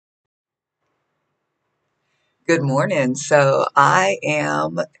Good morning. So I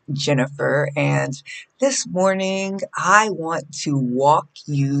am Jennifer, and this morning I want to walk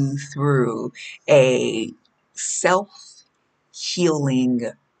you through a self healing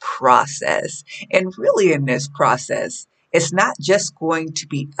process. And really, in this process, it's not just going to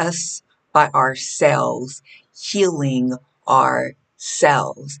be us by ourselves healing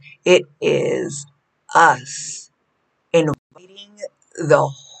ourselves, it is us inviting the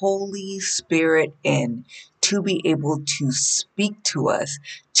Holy Spirit in to be able to speak to us,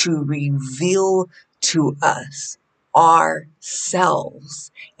 to reveal to us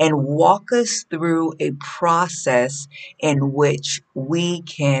ourselves, and walk us through a process in which we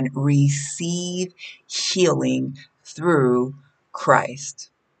can receive healing through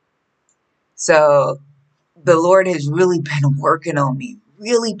Christ. So, the Lord has really been working on me,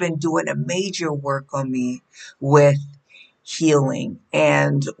 really been doing a major work on me with healing.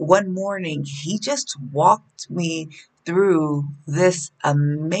 And one morning, He just walked me through this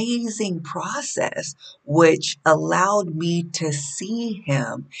amazing process, which allowed me to see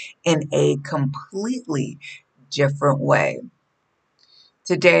Him in a completely different way.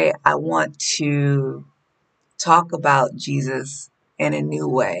 Today, I want to talk about Jesus in a new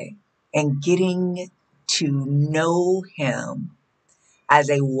way and getting to know Him as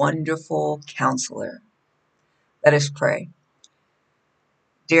a wonderful counselor. Let us pray.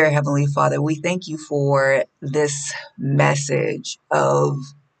 Dear Heavenly Father, we thank you for this message of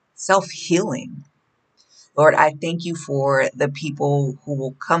self-healing. Lord, I thank you for the people who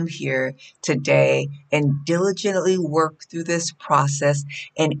will come here today and diligently work through this process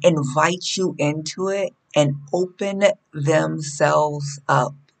and invite you into it and open themselves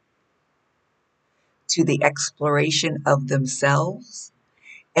up to the exploration of themselves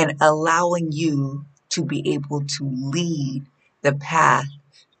and allowing you to be able to lead the path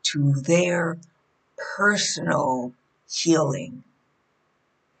to their personal healing.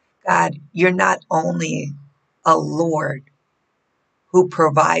 God, you're not only a Lord who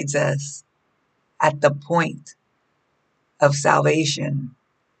provides us at the point of salvation,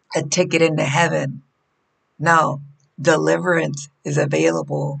 a ticket into heaven. No, deliverance is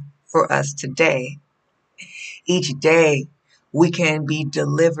available for us today. Each day we can be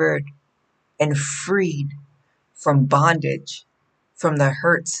delivered and freed from bondage, from the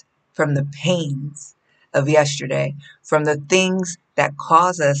hurts, from the pains of yesterday, from the things that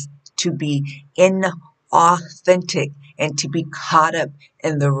cause us to be inauthentic and to be caught up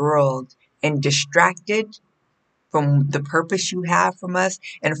in the world and distracted from the purpose you have from us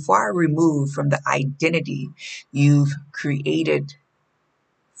and far removed from the identity you've created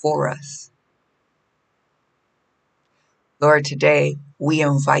for us. Lord, today we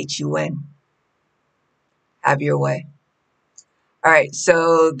invite you in. Have your way. All right,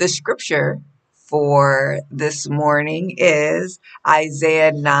 so the scripture for this morning is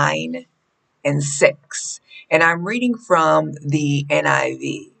Isaiah 9:6. And I'm reading from the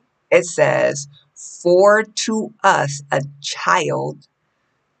NIV. It says, "For to us a child,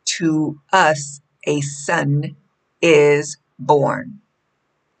 to us a son is born,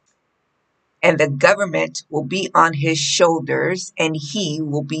 and the government will be on his shoulders, and he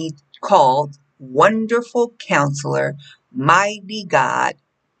will be called Wonderful Counselor, Mighty God,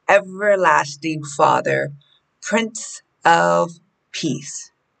 Everlasting Father, Prince of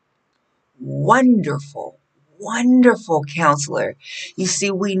Peace." Wonderful, wonderful counselor. You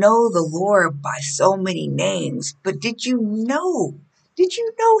see, we know the Lord by so many names, but did you know? Did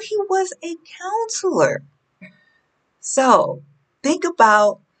you know He was a counselor? So think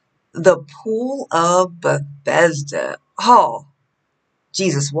about the pool of Bethesda. Oh,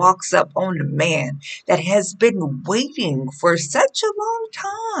 Jesus walks up on a man that has been waiting for such a long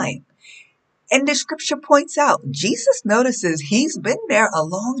time. And the scripture points out, Jesus notices he's been there a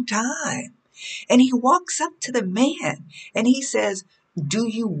long time. And he walks up to the man and he says, "Do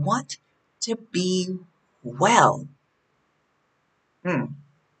you want to be well?" Then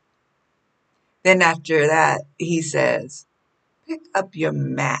after that, he says, "Pick up your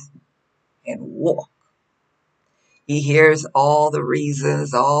mat and walk." He hears all the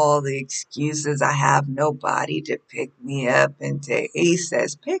reasons, all the excuses. I have nobody to pick me up and take. He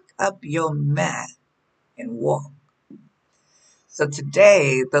says, "Pick up your mat and walk." So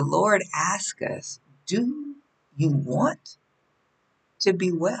today, the Lord asks us, do you want to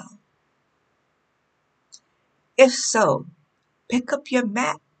be well? If so, pick up your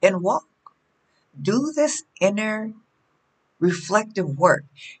mat and walk. Do this inner reflective work.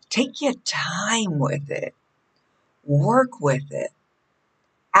 Take your time with it. Work with it.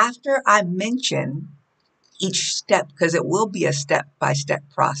 After I mention each step, because it will be a step-by-step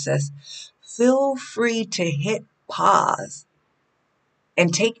process, feel free to hit pause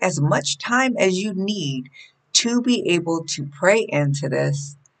and take as much time as you need to be able to pray into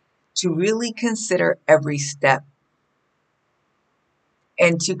this, to really consider every step,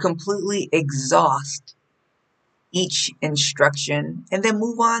 and to completely exhaust each instruction and then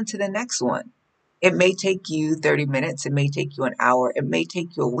move on to the next one. It may take you 30 minutes, it may take you an hour, it may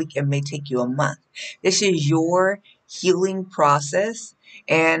take you a week, it may take you a month. This is your healing process,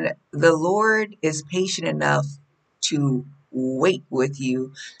 and the Lord is patient enough to wait with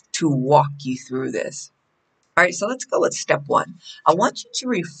you to walk you through this. All right, so let's go with step one. I want you to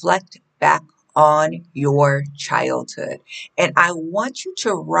reflect back on your childhood, and I want you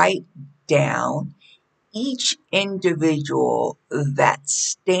to write down each individual that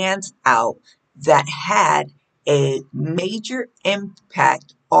stands out that had a major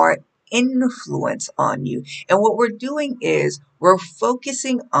impact or influence on you. And what we're doing is we're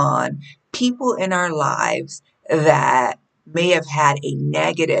focusing on people in our lives that may have had a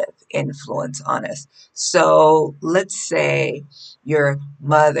negative influence on us. So let's say your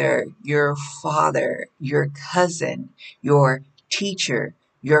mother, your father, your cousin, your teacher,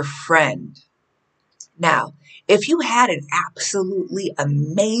 your friend. Now, if you had an absolutely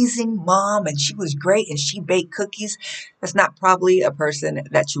amazing mom and she was great and she baked cookies, that's not probably a person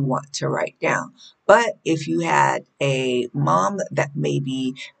that you want to write down. But if you had a mom that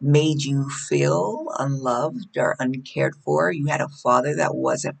maybe made you feel unloved or uncared for, you had a father that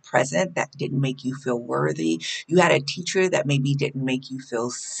wasn't present, that didn't make you feel worthy, you had a teacher that maybe didn't make you feel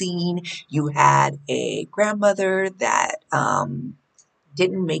seen, you had a grandmother that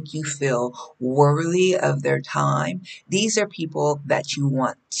didn't make you feel worthy of their time, these are people that you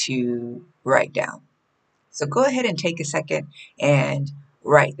want to write down. So go ahead and take a second and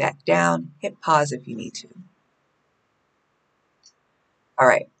write that down. Hit pause if you need to. All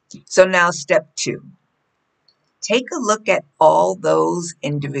right. So now step two. Take a look at all those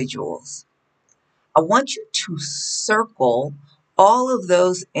individuals. I want you to circle all of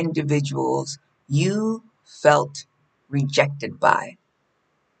those individuals you felt rejected by.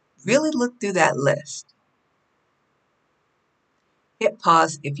 Really look through that list. Hit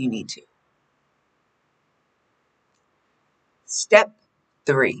pause if you need to. Step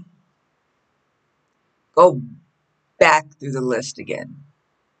three, go back through the list again.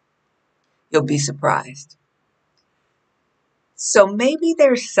 You'll be surprised. So maybe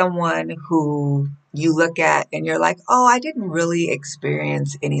there's someone who you look at and you're like, oh, I didn't really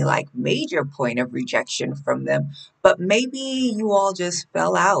experience any like major point of rejection from them, but maybe you all just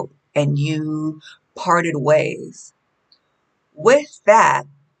fell out and you parted ways. With that,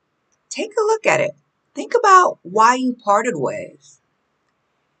 take a look at it. Think about why you parted ways.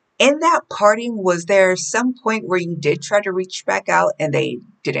 In that parting, was there some point where you did try to reach back out and they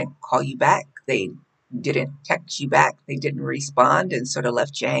didn't call you back? They didn't text you back? They didn't respond and sort of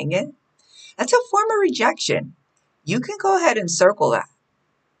left you hanging? That's a form of rejection. You can go ahead and circle that.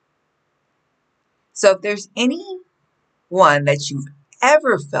 So if there's anyone that you've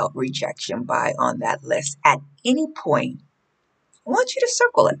ever felt rejection by on that list at any point, I want you to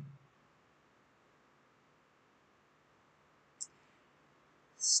circle it.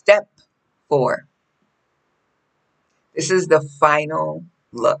 Step 4. This is the final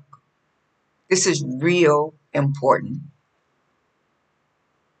look. This is real important.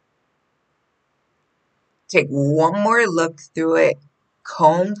 Take one more look through it,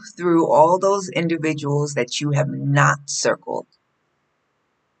 comb through all those individuals that you have not circled.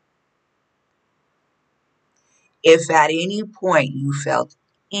 If at any point you felt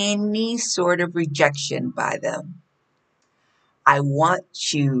any sort of rejection by them, I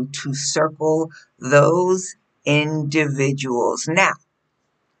want you to circle those individuals. Now,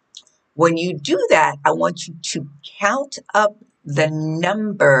 when you do that, I want you to count up the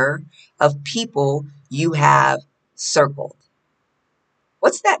number of people you have circled.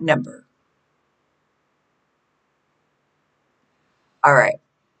 What's that number? All right.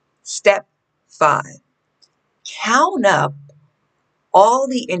 Step 5. Count up all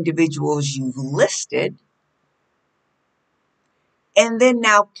the individuals you've listed, and then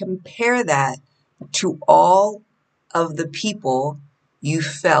now compare that to all of the people you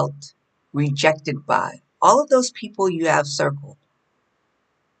felt rejected by. All of those people you have circled.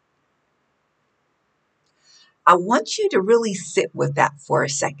 I want you to really sit with that for a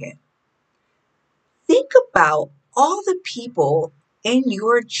second. Think about all the people in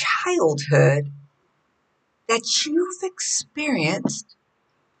your childhood that you've experienced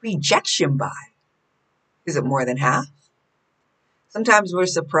rejection by. Is it more than half? Sometimes we're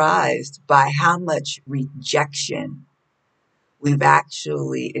surprised by how much rejection we've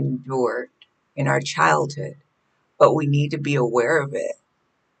actually endured. in our childhood, but we need to be aware of it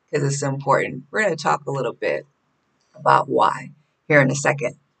because it's important. We're going to talk a little bit about why here in a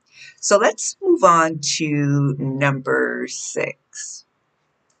second. So let's move on to number 6.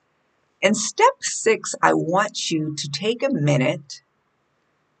 In step 6, I want you to take a minute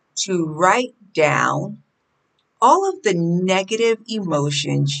to write down all of the negative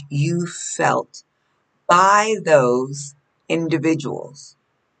emotions you felt by those individuals.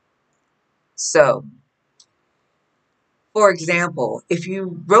 So, for example, if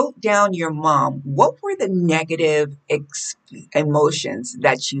you wrote down your mom, what were the negative emotions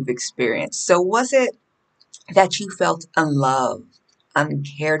that you've experienced? So, was it that you felt unloved,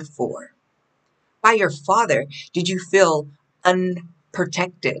 uncared for? By your father, did you feel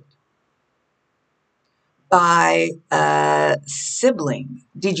unprotected? By a sibling,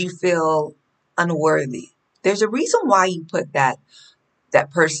 did you feel unworthy? There's a reason why you put that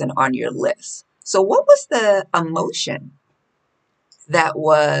person on your list. So what was the emotion that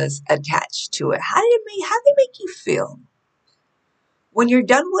was attached to it? How did it make you feel? When you're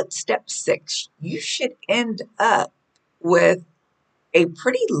done with step 6, you should end up with a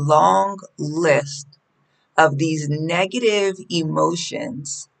pretty long list of these negative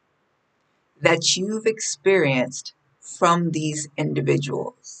emotions that you've experienced from these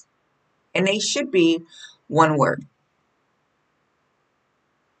individuals. And they should be one word.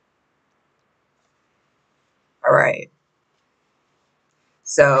 All right.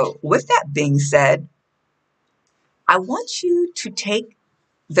 So, with that being said, I want you to take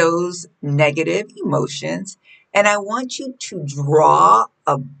those negative emotions and I want you to draw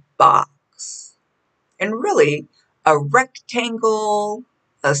a box. And really, a rectangle,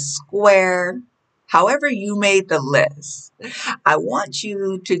 a square, however you made the list. I want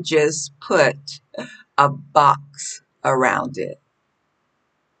you to just put a box around it.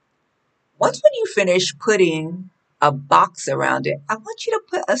 Once when you finish putting a box around it, I want you to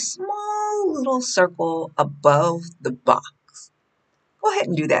put a small little circle above the box. Go ahead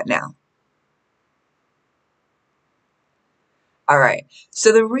and do that now. All right.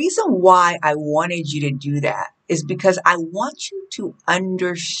 So the reason why I wanted you to do that is because I want you to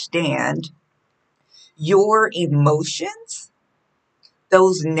understand your emotions,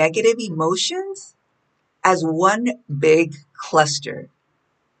 those negative emotions, as one big cluster.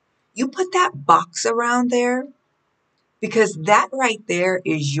 You put that box around there because that right there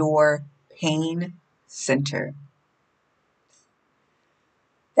is your pain center.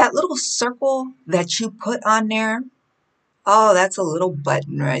 That little circle that you put on there, oh, that's a little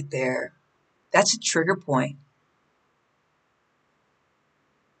button right there. That's a trigger point.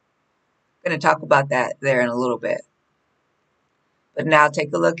 I'm going to talk about that there in a little bit. But now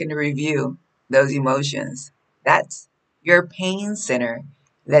take a look and review those emotions. That's your pain center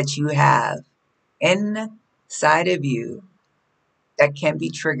that you have inside of you that can be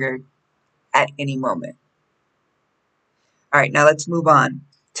triggered at any moment. All right, now let's move on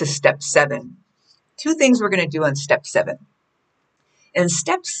to step 7. 2 things we're going to do on step 7. In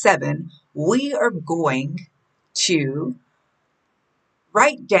step 7, we are going to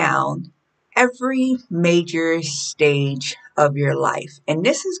write down every major stage of your life. And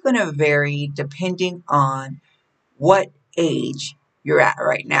this is going to vary depending on what age you're at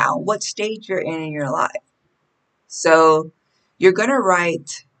right now, what stage you're in your life. So you're going to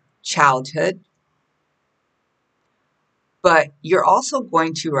write childhood, but you're also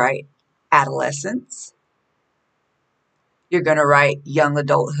going to write adolescence. You're going to write young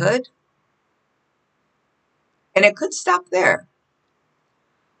adulthood, and it could stop there.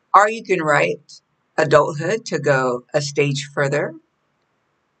 Or you can write adulthood to go a stage further.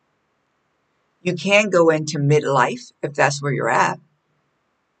 You can go into midlife if that's where you're at.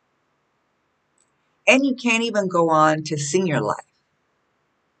 And you can even go on to senior life.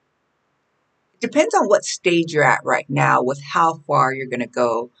 It depends on what stage you're at right now with how far you're going to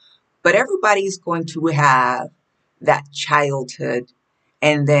go. But everybody's going to have that childhood,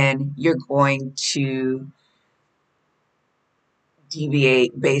 and then you're going to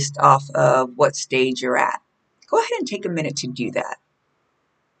deviate based off of what stage you're at. Go ahead and take a minute to do that.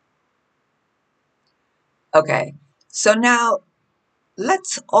 Okay, so now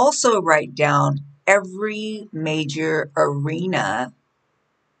let's also write down every major arena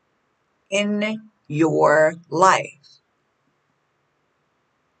in your life.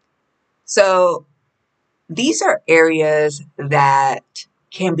 So these are areas that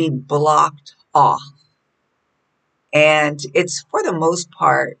can be blocked off. And it's for the most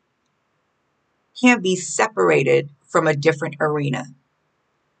part can be separated from a different arena.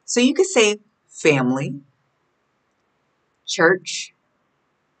 So you could say family, church,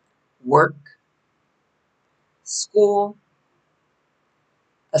 work, school,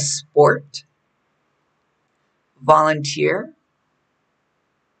 a sport, volunteer.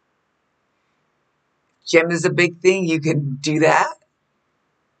 Gym is a big thing. You can do that.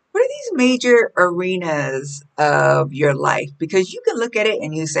 What are these major arenas of your life? Because you can look at it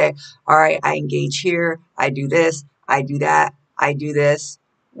and you say, all right, I engage here, I do this, I do that, I do this.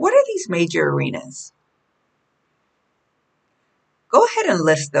 What are these major arenas? Go ahead and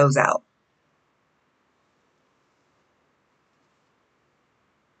list those out.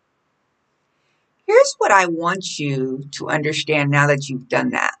 Here's what I want you to understand now that you've done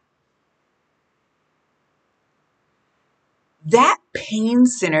that. That pain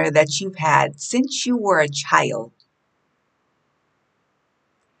center that you've had since you were a child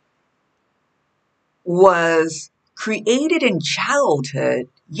was created in childhood,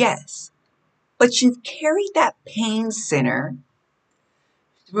 yes, but you've carried that pain center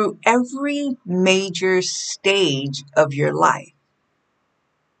through every major stage of your life.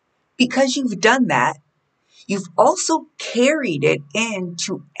 Because you've done that, you've also carried it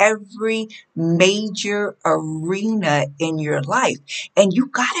into every major arena in your life. And you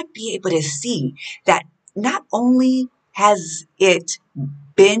got to be able to see that not only has it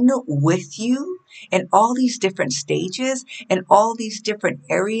been with you in all these different stages and all these different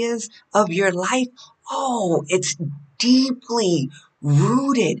areas of your life, oh, it's deeply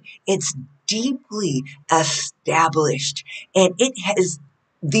rooted. It's deeply established. And it has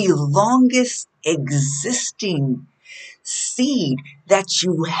the longest existing seed that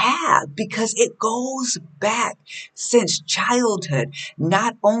you have because it goes back since childhood.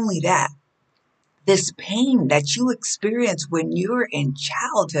 Not only that, this pain that you experience when you're in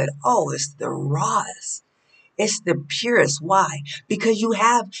childhood, oh, it's the rawest. It's the purest. Why? Because you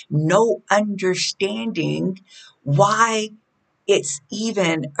have no understanding why it's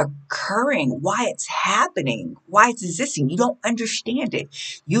even occurring, why it's happening, why it's existing. You don't understand it.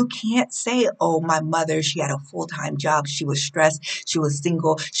 You can't say, oh, my mother, she had a full-time job. She was stressed. She was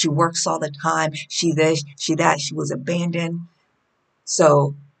single. She works all the time. She this, she that. She was abandoned.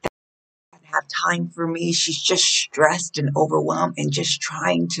 So have time for me. She's just stressed and overwhelmed and just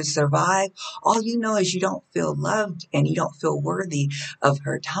trying to survive. All you know is you don't feel loved and you don't feel worthy of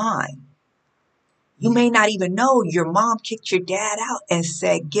her time. You may not even know your mom kicked your dad out and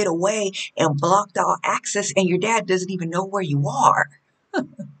said, get away, and blocked all access, and your dad doesn't even know where you are.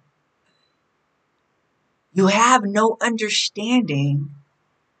 You have no understanding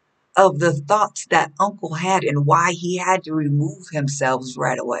of the thoughts that uncle had and why he had to remove himself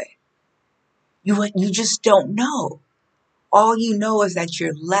right away. You just don't know. All you know is that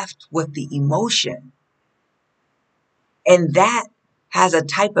you're left with the emotion. And that has a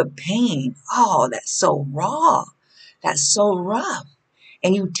type of pain. Oh, that's so raw. That's so rough.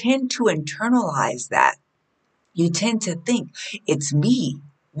 And you tend to internalize that. You tend to think, it's me.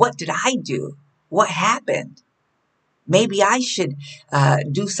 What did I do? What happened? Maybe I should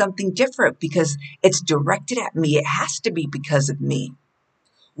do something different because it's directed at me. It has to be because of me.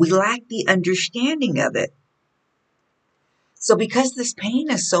 We lack the understanding of it. So because this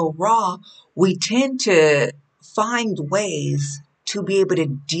pain is so raw, we tend to find ways to be able to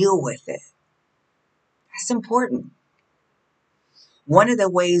deal with it. That's important. One of the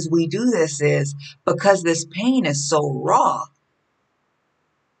ways we do this is because this pain is so raw,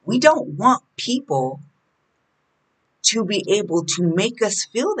 we don't want people to be able to make us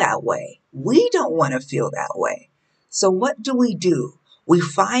feel that way. We don't want to feel that way. So what do? We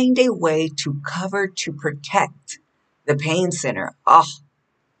find a way to cover, to protect the pain center. Oh,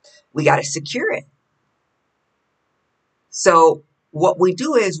 we got to secure it. So what we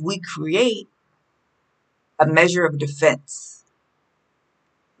do is we create a measure of defense.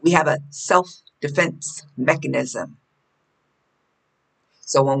 We have a self-defense mechanism.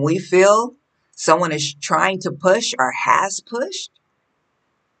 So when we feel someone is trying to push or has pushed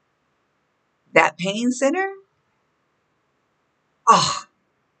that pain center, oh,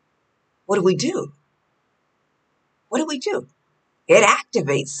 what do we do? What do we do? It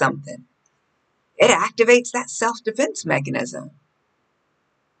activates something. It activates that self-defense mechanism.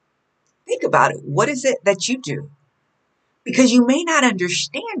 Think about it. What is it that you do? Because you may not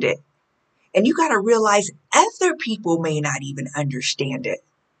understand it. And you got to realize other people may not even understand it.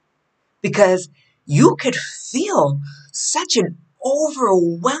 Because you could feel such an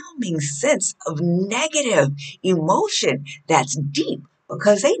overwhelming sense of negative emotion that's deep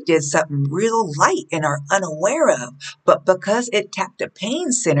because they did something real light and are unaware of. But because it tapped a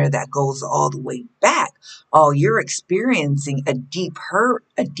pain center that goes all the way back, all you're experiencing a deep hurt,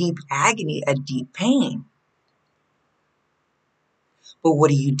 a deep agony, a deep pain. But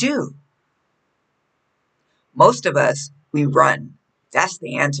what do? Most of us, we run. That's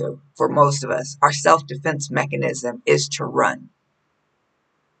the answer for most of us. Our self-defense mechanism is to run.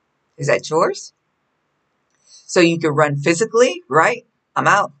 Is that yours? So you can run physically, right? I'm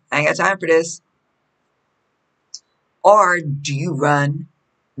out. I ain't got time for this. Or do you run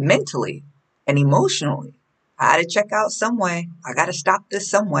mentally and emotionally? I gotta check out some way. I gotta stop this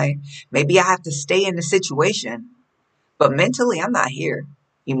some way. Maybe I have to stay in the situation. But mentally, I'm not here.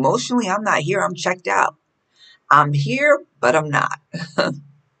 Emotionally, I'm not here. I'm checked out. I'm here, but I'm not.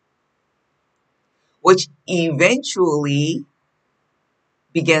 Which eventually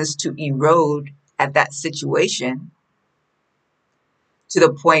begins to erode at that situation to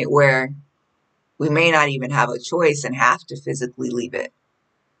the point where we may not even have a choice and have to physically leave it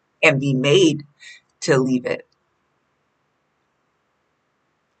and be made to leave it.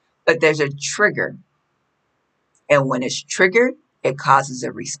 But there's a trigger. And when it's triggered, it causes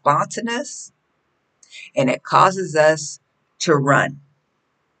a response in us and it causes us to run.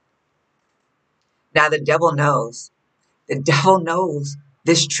 Now, the devil knows. The devil knows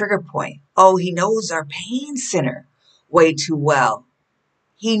this trigger point. Oh, he knows our pain center way too well.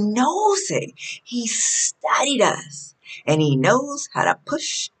 He knows it. He studied us and he knows how to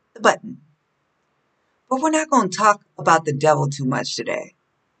push the button. But we're not going to talk about the devil too much today.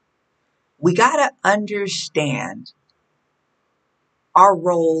 We got to understand our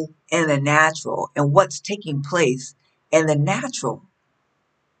role in the natural and what's taking place in the natural.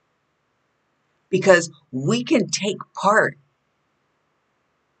 Because we can take part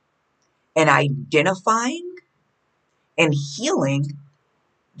in identifying and healing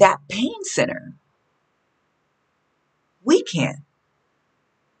that pain center. We can,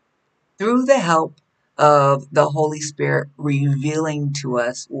 through the help of the Holy Spirit revealing to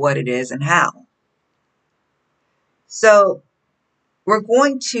us what it is and how. So we're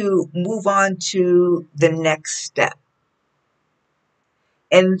going to move on to the next step.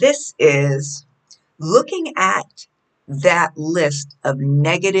 And this is looking at that list of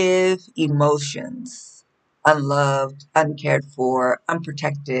negative emotions: unloved, uncared for,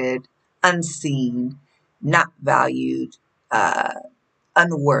 unprotected, unseen, not valued,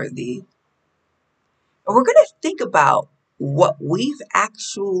 unworthy. And we're going to think about what we've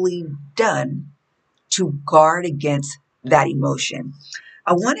actually done to guard against that emotion.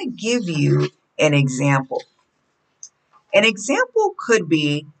 I want to give you an example. An example could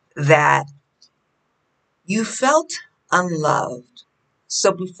be that you felt unloved.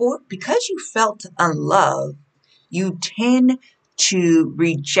 So because you felt unloved, you tend to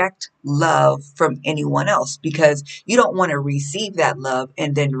reject love from anyone else because you don't want to receive that love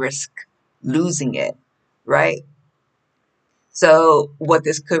and then risk losing it, right? So what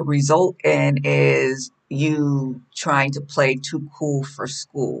this could result in is you trying to play too cool for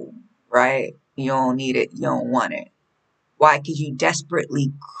school, right? You don't need it, you don't want it. Why? Because you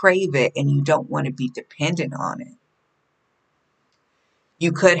desperately crave it and you don't want to be dependent on it.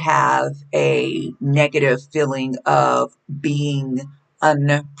 You could have a negative feeling of being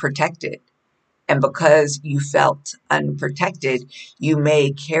unprotected. And because you felt unprotected, you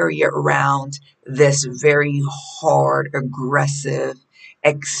may carry around this very hard, aggressive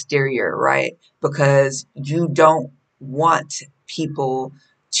exterior, right? Because you don't want people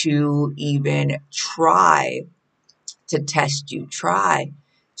to even try to test you, try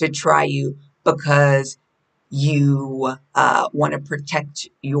you because you want to protect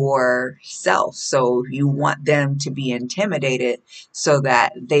yourself. So you want them to be intimidated so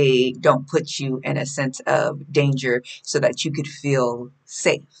that they don't put you in a sense of danger so that you could feel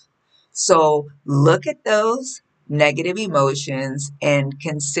safe. So look at those negative emotions and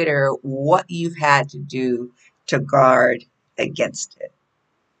consider what you've had to do to guard against it.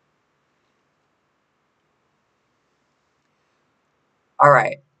 All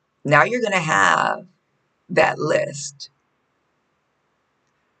right, now you're going to have that list.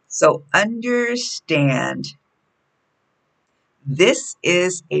 So understand this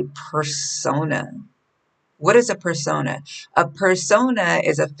is a persona. What is a persona? A persona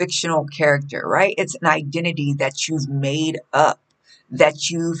is a fictional character, right? It's an identity that you've made up,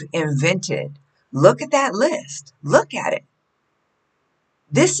 that you've invented. Look at that list. Look at it.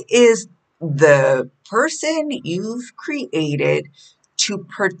 This is the person you've created to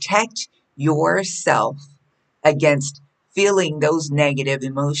protect yourself against feeling those negative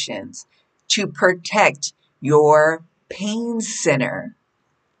emotions, to protect your pain center.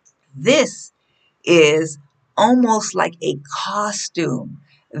 This is almost like a costume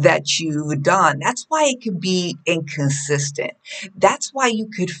that you've done. That's why it could be inconsistent. That's why you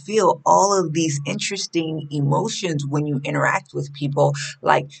could feel all of these interesting emotions when you interact with people,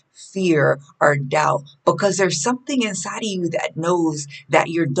 like fear or doubt, because there's something inside of you that knows that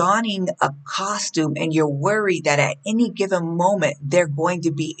you're donning a costume and you're worried that at any given moment they're going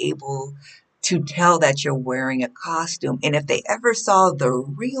to be able to tell that you're wearing a costume. And if they ever saw the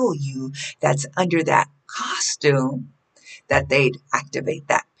real you that's under that costume, that they'd activate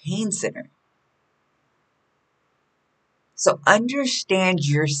that pain center. So understand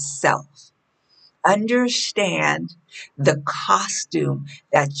yourself. Understand the costume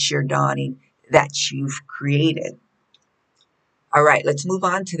that you're donning, that you've created. All right, let's move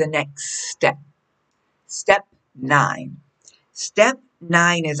on to the next step. Step 9. Step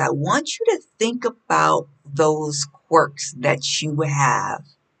 9 is I want you to think about those quirks that you have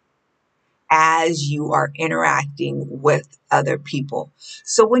as you are interacting with other people.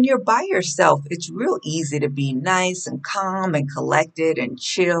 So when you're by yourself, it's real easy to be nice and calm and collected and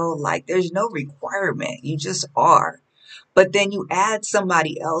chill. Like there's no requirement. You just are. But then you add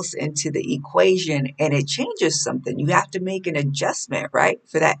somebody else into the equation and it changes something. You have to make an adjustment, right,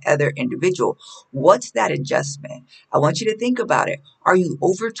 for that other individual. What's that adjustment? I want you to think about it. Are you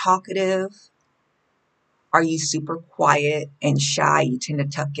over talkative? Are you super quiet and shy? You tend to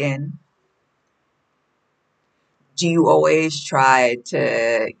tuck in? Do you always try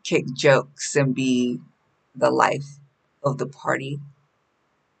to kick jokes and be the life of the party?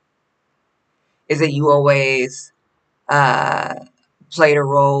 Is it you always uh, played a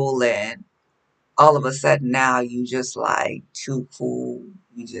role and all of a sudden now you just like too cool?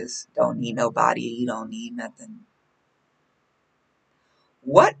 You just don't need nobody. You don't need nothing.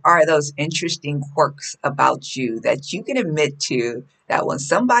 What are those interesting quirks about you that you can admit to that when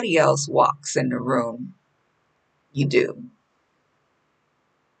somebody else walks in the room, you do?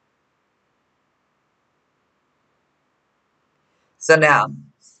 So now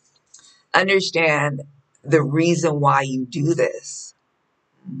understand the reason why you do this.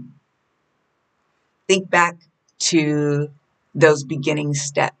 Think back to those beginning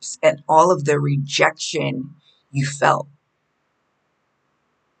steps and all of the rejection you felt.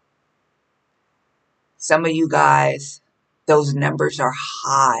 Some of you guys, those numbers are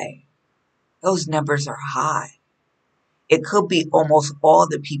high. Those numbers are high. It could be almost all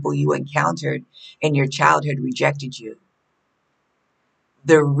the people you encountered in your childhood rejected you.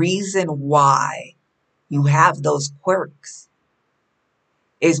 The reason why you have those quirks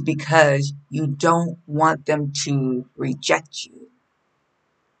is because you don't want them to reject you.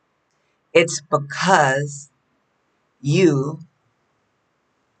 It's because you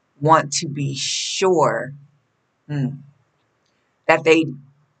want to be sure that they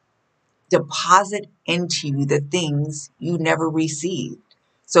deposit into you the things you never received.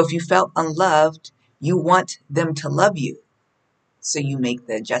 So if you felt unloved, you want them to love you. So you make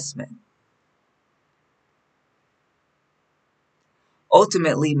the adjustment.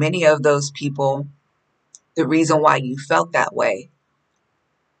 Ultimately, many of those people, the reason why you felt that way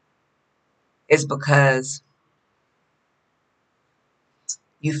is because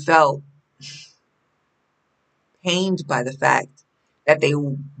you felt pained by the fact that they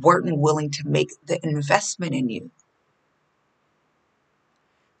weren't willing to make the investment in you,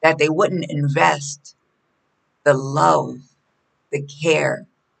 that they wouldn't invest the love, the care,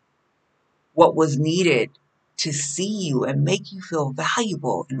 what was needed to see you and make you feel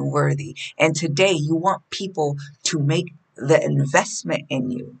valuable and worthy. And today you want people to make the investment in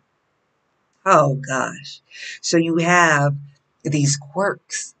you. Oh gosh. So you have these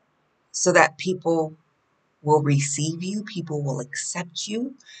quirks so that people will receive you, people will accept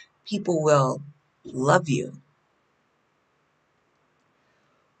you, people will love you.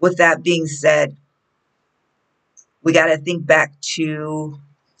 With that being said, we got to think back to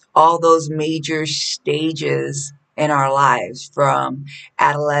all those major stages in our lives, from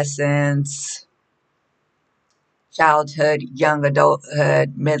adolescence, childhood, young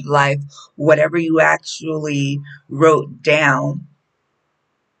adulthood, midlife, whatever you actually wrote down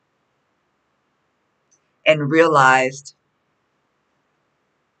and realized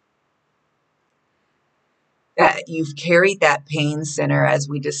that you've carried that pain center, as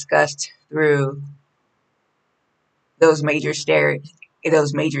we discussed, through those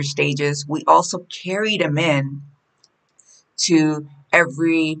those major stages. We also carried them in to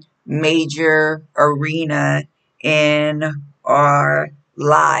every major arena in our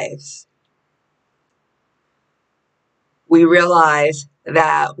lives. We realize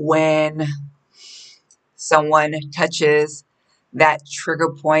that when someone touches That trigger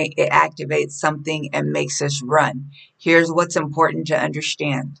point, it activates something and makes us run. Here's what's important to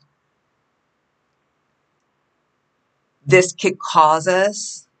understand. This could cause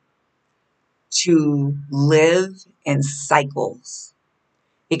us to live in cycles.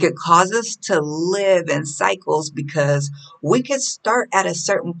 It could cause us to live in cycles because we could start at a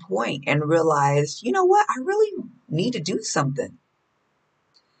certain point and realize, you know what, I really need to do something.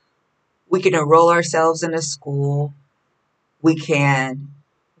 We can enroll ourselves in a school. We can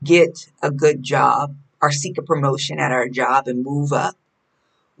get a good job or seek a promotion at our job and move up.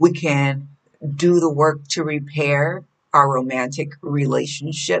 We can do the work to repair our romantic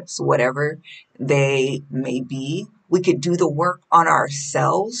relationships, whatever they may be. We could do the work on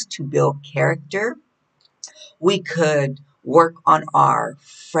ourselves to build character. We could work on our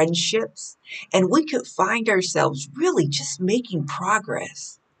friendships, and we could find ourselves really just making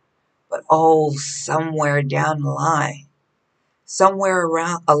progress. But oh, somewhere down the line, somewhere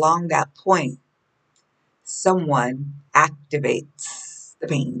around along that point, someone activates the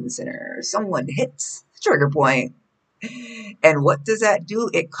pain center, someone hits the trigger point. And what does that do?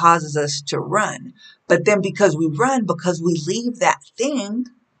 It causes us to run. But then because we run, because we leave that thing,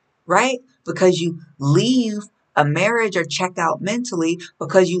 right? Because you leave a marriage or check out mentally,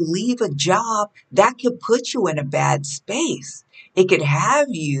 because you leave a job, that could put you in a bad space. It could have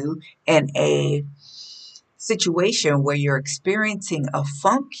you in a situation where you're experiencing a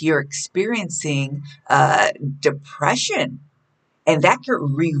funk, you're experiencing depression, and that could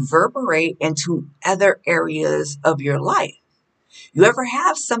reverberate into other areas of your life. You ever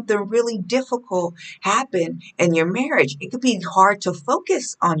have something really difficult happen in your marriage? It could be hard to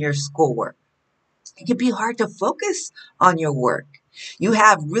focus on your schoolwork. It can be hard to focus on your work. You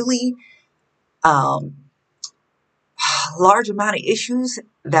have really um, large amount of issues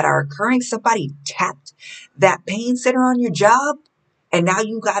that are occurring. Somebody tapped that pain center on your job, and now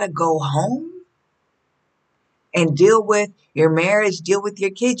you got to go home and deal with your marriage, deal with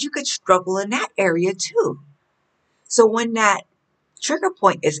your kids. You could struggle in that area too. So when that trigger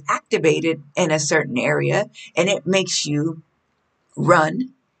point is activated in a certain area and it makes you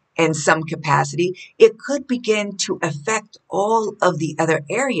run in some capacity, it could begin to affect all of the other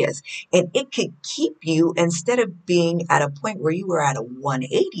areas. And it could keep you, instead of being at a point where you were at a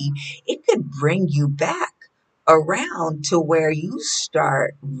 180, it could bring you back around to where you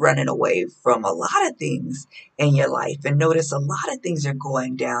start running away from a lot of things in your life. And notice a lot of things are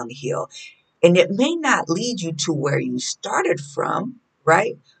going downhill. And it may not lead you to where you started from,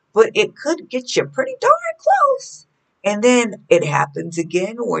 right? But it could get you pretty darn close. And then it happens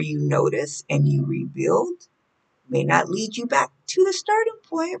again where you notice and you rebuild. May not lead you back to the starting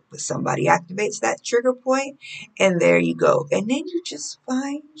point, but somebody activates that trigger point, and there you go. And then you just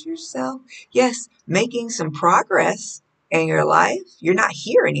find yourself, yes, making some progress in your life. You're not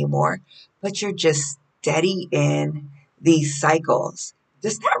here anymore, but you're just steady in these cycles.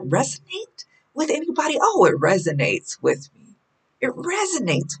 Does that resonate with anybody? Oh, it resonates with me. It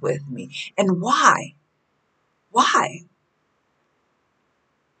resonates with me. And why? Why?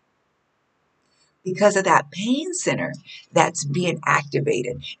 Because of that pain center that's being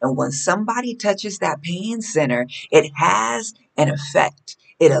activated. And when somebody touches that pain center, it has an effect.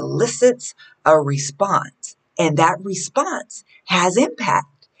 It elicits a response, and that response has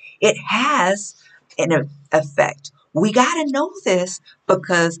impact. It has an effect. We got to know this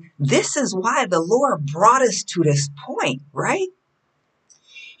because this is why the Lord brought us to this point, right?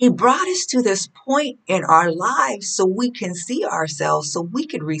 He brought us to this point in our lives so we can see ourselves, so we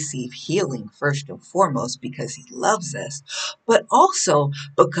can receive healing first and foremost because he loves us, but also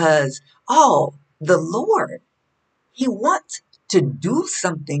because, oh, the Lord, he wants to do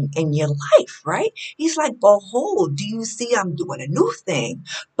something in your life, right? He's like, behold, do you see I'm doing a new thing?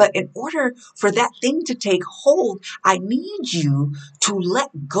 But in order for that thing to take hold, I need you to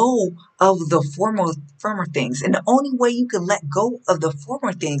let go of the former things. And the only way you can let go of the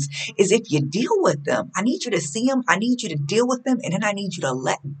former things is if you deal with them. I need you to see them. I need you to deal with them. And then I need you to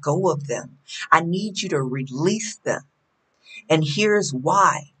let go of them. I need you to release them. And here's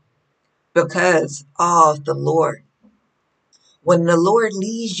why. Because of the Lord. When the Lord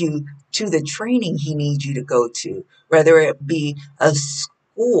leads you to the training he needs you to go to, whether it be a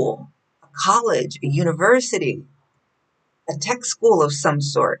school, a college, a university, a tech school of some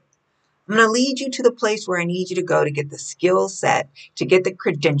sort, I'm going to lead you to the place where I need you to go to get the skill set, to get the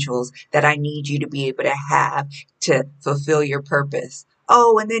credentials that I need you to be able to have to fulfill your purpose.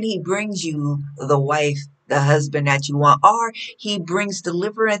 Oh, and then he brings you the wife the husband that you want, or he brings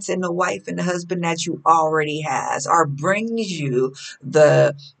deliverance in the wife and the husband that you already has, or brings you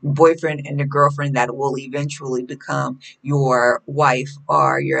the boyfriend and the girlfriend that will eventually become your wife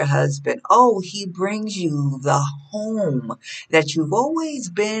or your husband. Oh, he brings you the home that you've always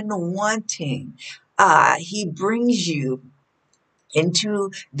been wanting. He brings you into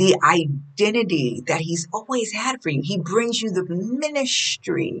the identity that he's always had for you. He brings you the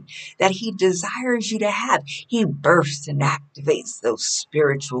ministry that he desires you to have. He births and activates those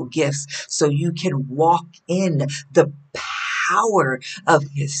spiritual gifts so you can walk in the power of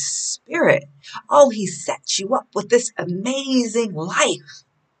his spirit. Oh, he sets you up with this amazing life.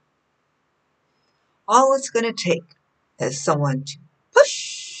 All it's going to take is someone to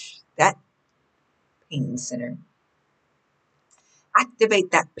push that pain center.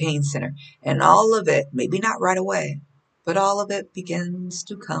 Activate that pain center, and all of it, maybe not right away, but all of it begins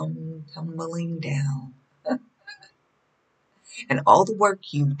to come tumbling down. And all the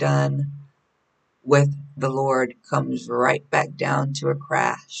work you've done with the Lord comes right back down to a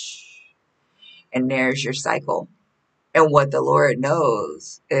crash. And there's your cycle. And what the Lord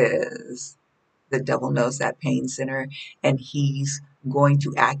knows is the devil knows that pain center, and he's going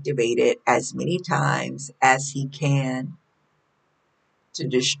to activate it as many times as he can to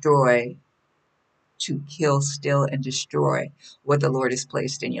destroy, to kill, steal, and destroy what the Lord has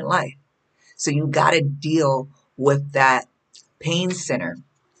placed in your life. So you got to deal with that pain center.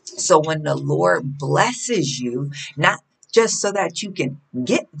 So when the Lord blesses you, not just so that you can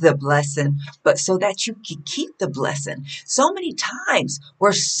get the blessing, but so that you can keep the blessing. So many times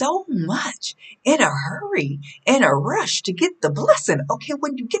we're so much in a hurry, in a rush to get the blessing. Okay,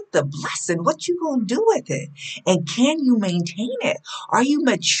 when you get the blessing, what you gonna do with it? And can you maintain it? Are you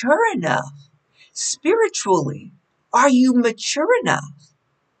mature enough? Spiritually, are you mature enough,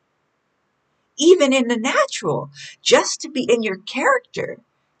 even in the natural, just to be in your character,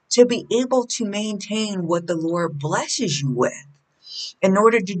 to be able to maintain what the Lord blesses you with? In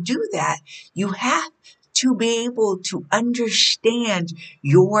order to do that, you have to be able to understand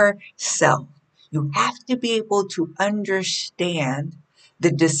yourself. You have to be able to understand the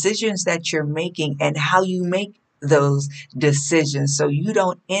decisions that you're making and how you make those decisions, so you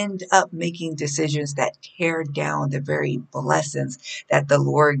don't end up making decisions that tear down the very blessings that the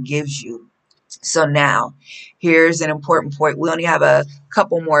Lord gives you. So now, here's an important point. We only have a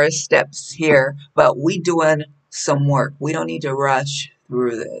couple more steps here, but we doing some work. We don't need to rush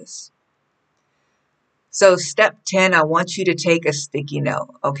through this. So step 10, I want you to take a sticky note,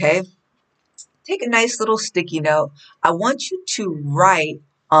 okay? Take a nice little sticky note. I want you to write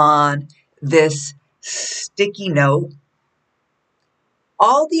on this sticky note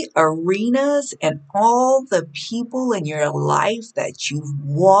all the arenas and all the people in your life that you've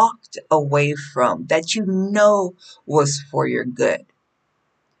walked away from, that you know was for your good.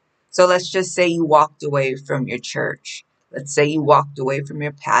 So let's just say you walked away from your church. Let's say you walked away from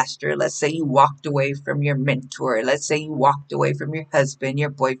your pastor. Let's say you walked away from your mentor. Let's say you walked away from your husband, your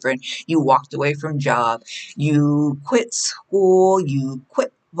boyfriend. You walked away from job. You quit school. You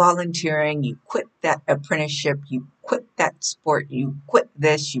quit volunteering. You quit that apprenticeship. You quit that sport. You quit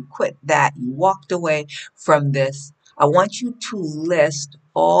this. You quit that. You walked away from this. I want you to list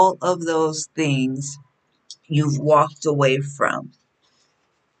all of those things you've walked away from.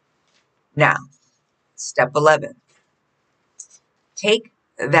 Now, step 11. Take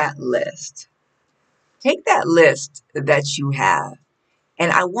that list. Take that list that you have,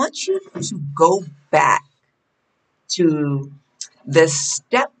 and I want you to go back to the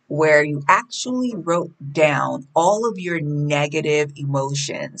step where you actually wrote down all of your negative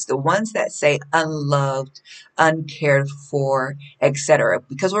emotions, the ones that say unloved, uncared for, etc.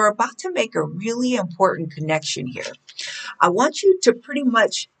 Because we're about to make a really important connection here. I want you to pretty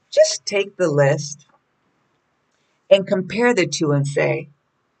much just take the list and compare the two and say,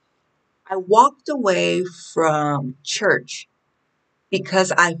 I walked away from church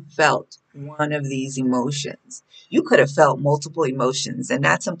because I felt one of these emotions. You could have felt multiple emotions, and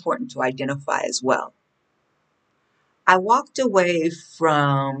that's important to identify as well. I walked away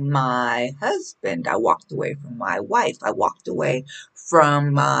from my husband. I walked away from my wife. I walked away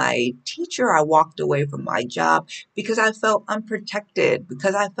from my teacher. I walked away from my job because I felt unprotected,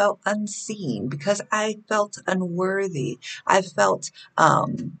 because I felt unseen, because I felt unworthy. I felt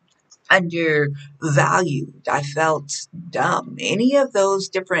undervalued. I felt dumb. Any of those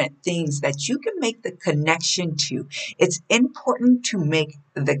different things that you can make the connection to. It's important to make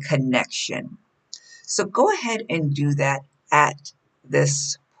the connection. So go ahead and do that at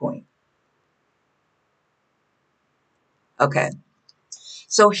this point. Okay.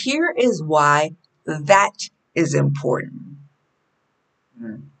 So here is why That is important.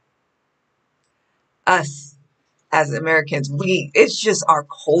 Us as Americans, it's just our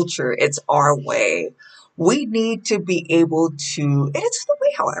culture, it's our way. We need to be able to, and it's the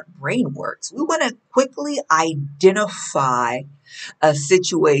way how our brain works. We want to quickly identify a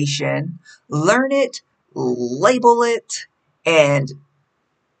situation, learn it, label it, and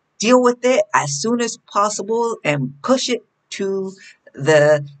deal with it as soon as possible and push it to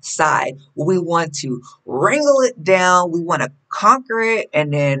the side. We want to wrangle it down. We want to conquer it,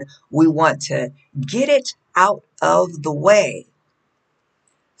 and then we want to get it out of the way.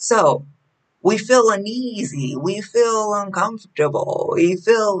 So we feel uneasy, we feel uncomfortable, we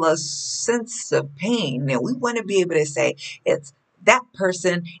feel a sense of pain, and we want to be able to say, it's that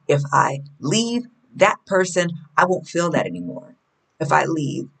person. If I leave that person, I won't feel that anymore. If I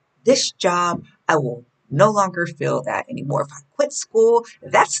leave this job, I will no longer feel that anymore. If I quit school,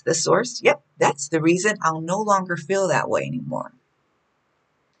 that's the source. Yep, that's the reason. I'll no longer feel that way anymore.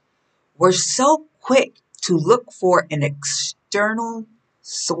 We're so quick to look for an external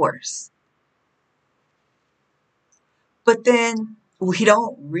source. But then we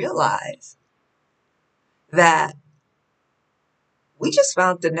don't realize that we just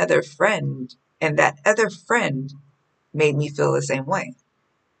found another friend, and that other friend made me feel the same way.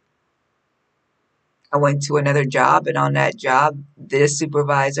 I went to another job, and on that job, this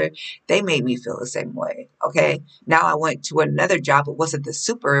supervisor, they made me feel the same way. Okay. Now I went to another job. It wasn't the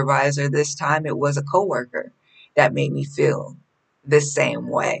supervisor this time, it was a coworker that made me feel the same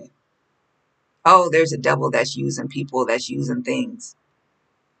way. Oh, there's a devil that's using people, that's using things.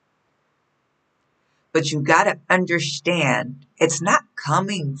 But you got to understand, it's not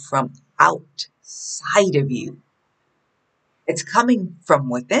coming from outside of you. It's coming from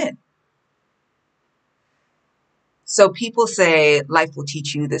within. So people say life will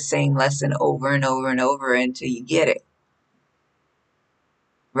teach you the same lesson over and over and over until you get it.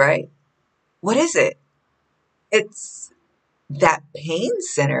 Right? What is it? It's that pain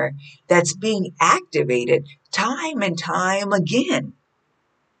center that's being activated time and time again.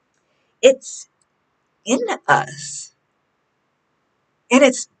 It's in us. And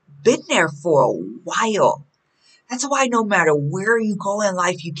it's been there for a while. That's why no matter where you go in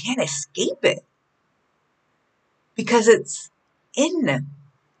life, you can't escape it. Because it's in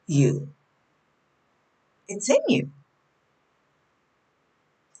you. It's in you.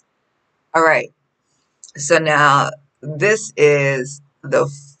 All right. So now this is the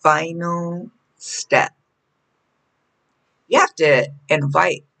final step. You have to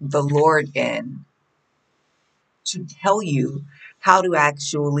invite the Lord in to tell you how to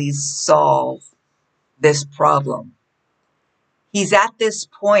actually solve this problem. He's at this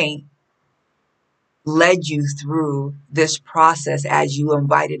point led you through this process as you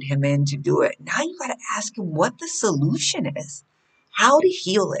invited him in to do it. Now you got to ask him what the solution is, how to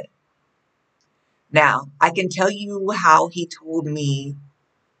heal it. Now, I can tell you how he told me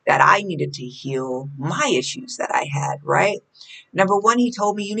that I needed to heal my issues that I had, right? Number one, he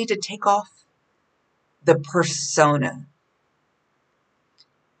told me you need to take off the persona.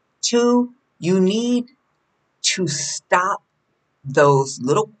 Two, you need to stop those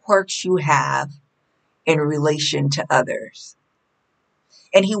little quirks you have in relation to others.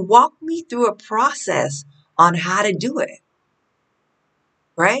 And he walked me through a process on how to do it,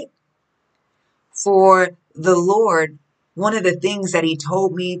 right? For the Lord, one of the things that he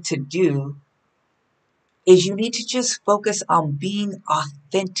told me to do is you need to just focus on being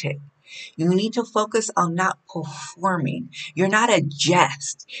authentic. You need to focus on not performing. You're not a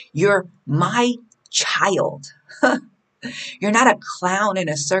jest. You're my child. You're not a clown in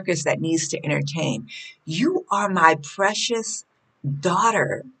a circus that needs to entertain. You are my precious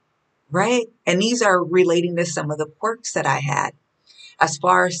daughter, right? And these are relating to some of the quirks that I had. As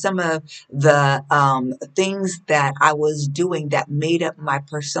far as some of the things that I was doing that made up my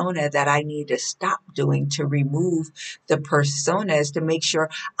persona that I need to stop doing to remove the personas to make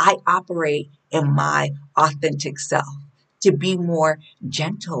sure I operate in my authentic self, to be more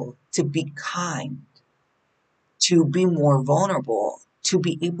gentle, to be kind, to be more vulnerable, to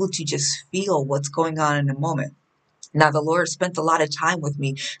be able to just feel what's going on in the moment. Now, the Lord spent a lot of time with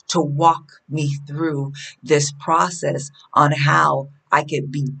me to walk me through this process on how I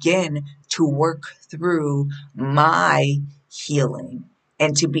could begin to work through my healing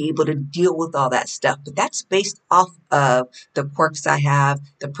and to be able to deal with all that stuff. But that's based off of the quirks I have,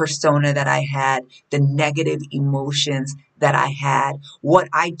 the persona that I had, the negative emotions that I had, what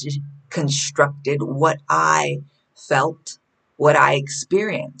I constructed, what I felt, what I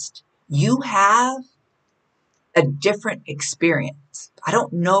experienced. You have a different experience. I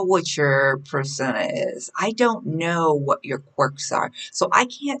don't know what your persona is. I don't know what your quirks are. So I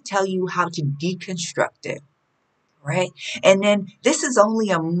can't tell you how to deconstruct it. Right. And then this is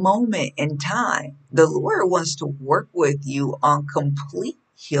only a moment in time. The Lord wants to work with you on complete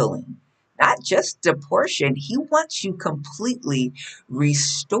healing, not just a portion. He wants you completely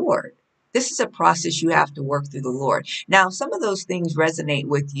restored. This is a process you have to work through the Lord. Now, some of those things resonate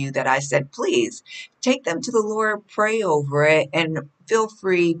with you that I said, please take them to the Lord, pray over it, and feel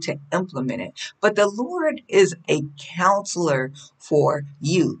free to implement it. But the Lord is a counselor for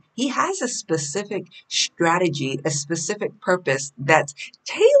you. He has a specific strategy, a specific purpose that's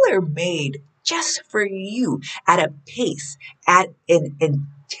tailor made just for you at a pace, at an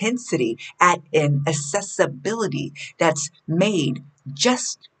intensity, at an accessibility that's made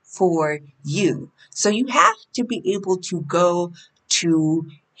just for you. So you have to be able to go to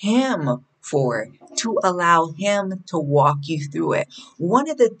Him for it, to allow Him to walk you through it. One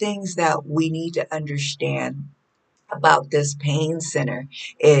of the things that we need to understand about this pain center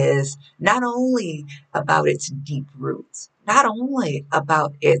is not only about its deep roots, not only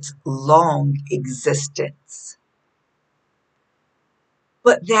about its long existence,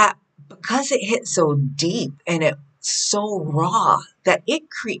 but that because it hit so deep and it's so raw, that it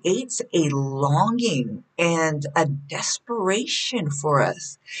creates a longing and a desperation for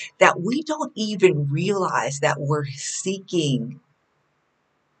us that we don't even realize that we're seeking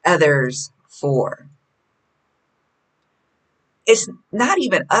others for. It's not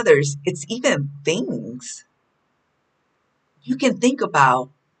even others, it's even things. You can think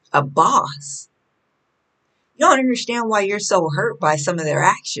about a boss. You don't understand why you're so hurt by some of their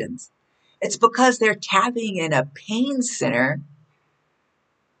actions. It's because they're tapping in a pain center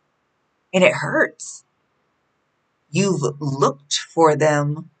and it hurts. You've looked for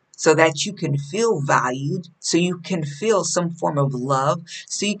them so that you can feel valued, so you can feel some form of love,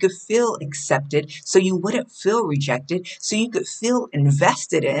 so you could feel accepted, so you wouldn't feel rejected, so you could feel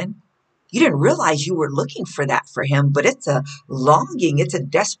invested in. You didn't realize you were looking for that for him, but it's a longing, it's a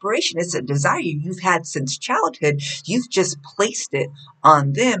desperation, it's a desire you've had since childhood. You've just placed it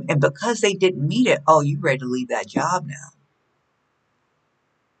on them, and because they didn't meet it, oh, you're ready to leave that job now.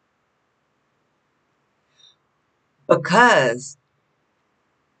 Because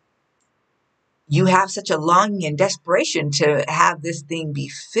you have such a longing and desperation to have this thing be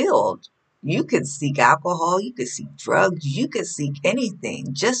filled. You could seek alcohol, you could seek drugs, you could seek anything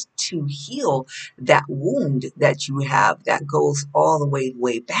just to heal that wound that you have that goes all the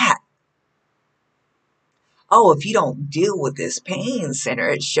way back. Oh, if you don't deal with this pain center,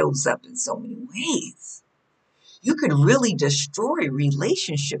 it shows up in so many ways. You could really destroy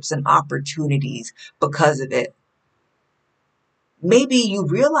relationships and opportunities because of it. Maybe you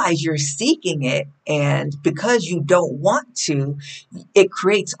realize you're seeking it, and because you don't want to, it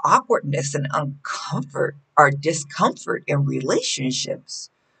creates awkwardness and uncomfort or discomfort in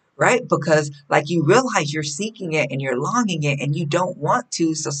relationships, right? Because like you realize you're seeking it and you're longing it and you don't want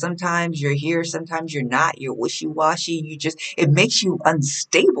to. So sometimes you're here, sometimes you're not. You're wishy-washy. It makes you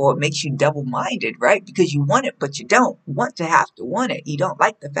unstable. It makes you double-minded, right? Because you want it, but you don't want to have to want it. You don't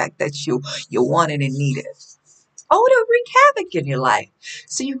like the fact that you want it and need it. Oh, it'll wreak havoc in your life.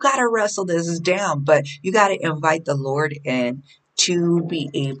 So you got to wrestle this down, but you got to invite the Lord in to be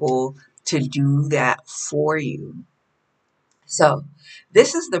able to do that for you. So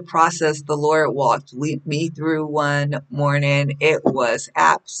this is the process the Lord walked me through one morning. It was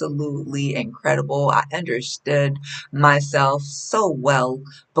absolutely incredible. I understood myself so well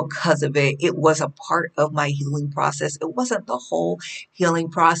because of it. It was a part of my healing process. It wasn't the whole healing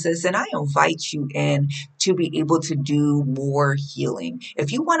process. And I invite you in to be able to do more healing.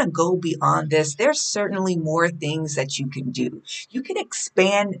 If you want to go beyond this, there's certainly more things that you can do. You can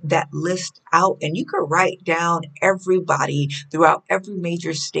expand that list out and you can write down everybody throughout every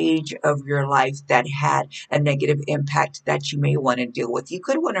major stage of your life that had a negative impact that you may want to deal with. You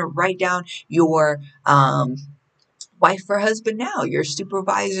could want to write down your wife or husband now, your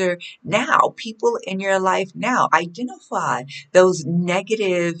supervisor now, people in your life now. Identify those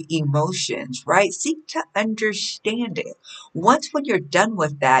negative emotions, right? Seek to understand it. Once when you're done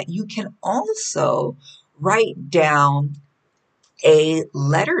with that, you can also write down a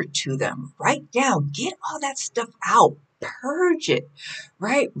letter to them. Write down, get all that stuff out, purge it,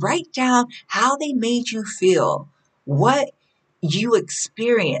 right? Write down how they made you feel, what you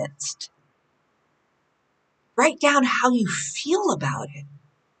experienced. Write down how you feel about it.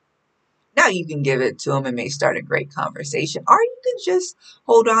 Now you can give it to them and may start a great conversation, or you can just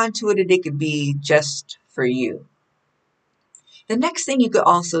hold on to it and it could be just for you. The next thing you could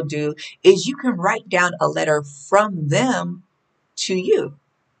also do is you can write down a letter from them to you.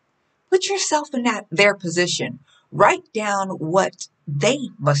 Put yourself in their position. Write down what they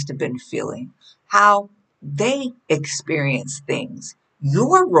must have been feeling, how they experienced things,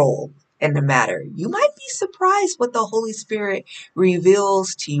 your role in the matter. You might be surprised what the Holy Spirit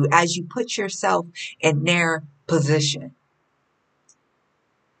reveals to you as you put yourself in their position.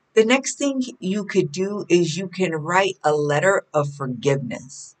 The next thing you could do is you can write a letter of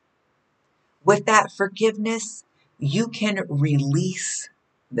forgiveness. With that forgiveness, you can release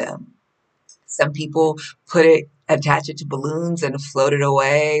them. Some people attach it to balloons and float it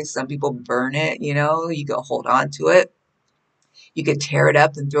away. Some people burn it, you can hold on to it. You could tear it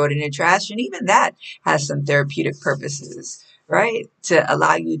up and throw it in the trash. And even that has some therapeutic purposes, right? To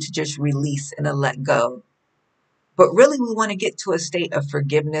allow you to just release and to let go. But really, we want to get to a state of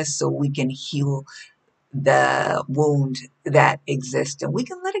forgiveness so we can heal the wound that exists and we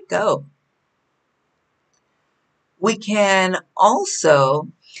can let it go. We can also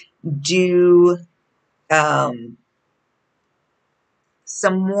do some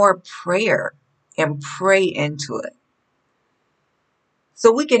more prayer and pray into it.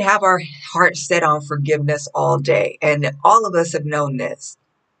 So we can have our heart set on forgiveness all day. And all of us have known this.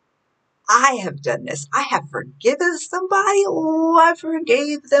 I have done this. I have forgiven somebody. Oh, I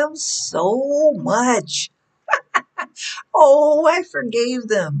forgave them so much. Oh, I forgave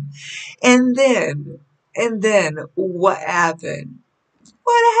them. And then what happened?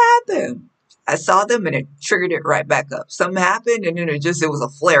 What happened? I saw them and it triggered it right back up. Something happened and then it was a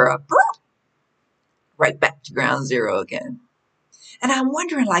flare up. Right back to ground zero again. And I'm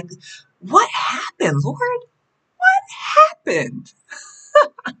wondering, what happened, Lord? What happened?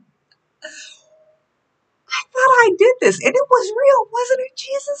 I thought I did this and it was real, wasn't it,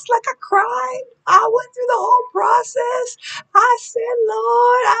 Jesus? Like I cried. I went through the whole process. I said,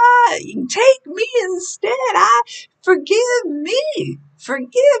 Lord, take me instead. Forgive me.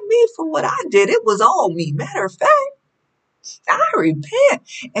 Forgive me for what I did. It was all me. Matter of fact, I repent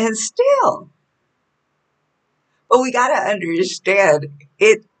and still. But we got to understand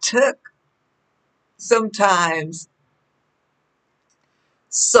it took sometimes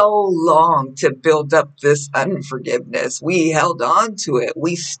so long to build up this unforgiveness. We held on to it.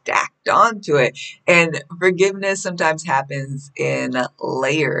 We stacked onto it. And forgiveness sometimes happens in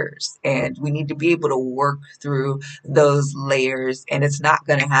layers. And we need to be able to work through those layers. And it's not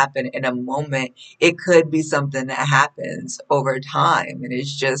going to happen in a moment. It could be something that happens over time. And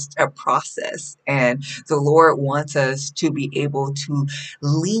it's just a process. And the Lord wants us to be able to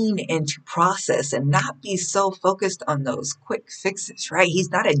lean into process and not be so focused on those quick fixes, right?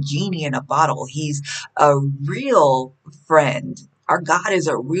 He's not a genie in a bottle. He's a real friend. Our God is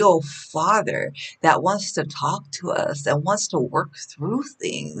a real father that wants to talk to us and wants to work through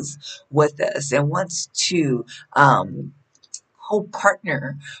things with us and wants to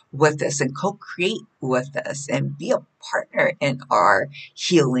co-partner with us and co-create with us and be a partner in our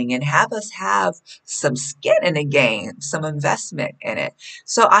healing and have us have some skin in the game, some investment in it.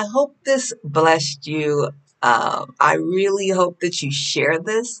 So I hope this blessed you. I really hope that you share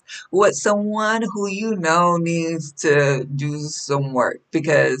this with someone who you know needs to do some work,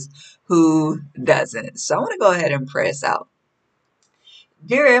 because who doesn't? So I want to go ahead and pray us out.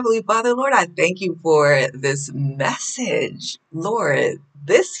 Dear Heavenly Father, Lord, I thank you for this message. Lord,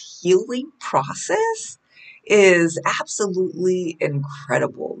 this healing process is absolutely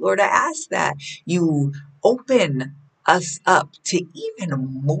incredible. Lord, I ask that you open us up to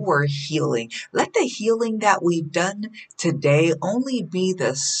even more healing. Let the healing that we've done today only be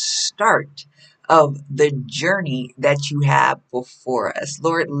the start of the journey that you have before us.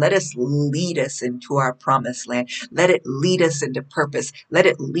 Lord, let us lead us into our promised land. Let it lead us into purpose. Let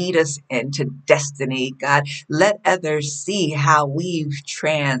it lead us into destiny, God. Let others see how we've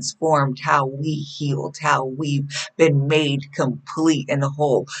transformed, how we healed, how we've been made complete and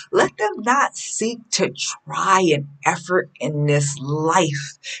whole. Let them not seek to try an effort in this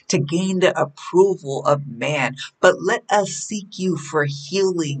life to gain the approval of man, but let us seek you for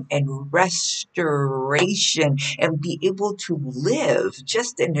healing and restoration and be able to live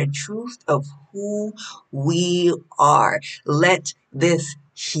just in the truth of who we are. Let this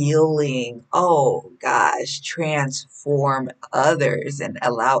healing, oh gosh, transform others and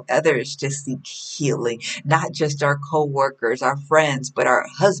allow others to seek healing, not just our co-workers, our friends, but our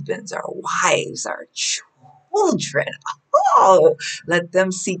husbands, our wives, our children. Oh, let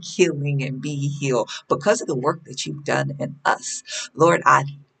them seek healing and be healed because of the work that you've done in us. Lord, I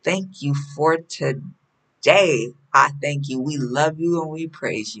thank you for today. I thank you. We love you and we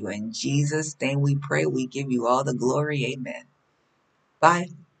praise you. In Jesus' name we pray. We give you all the glory. Amen. Bye.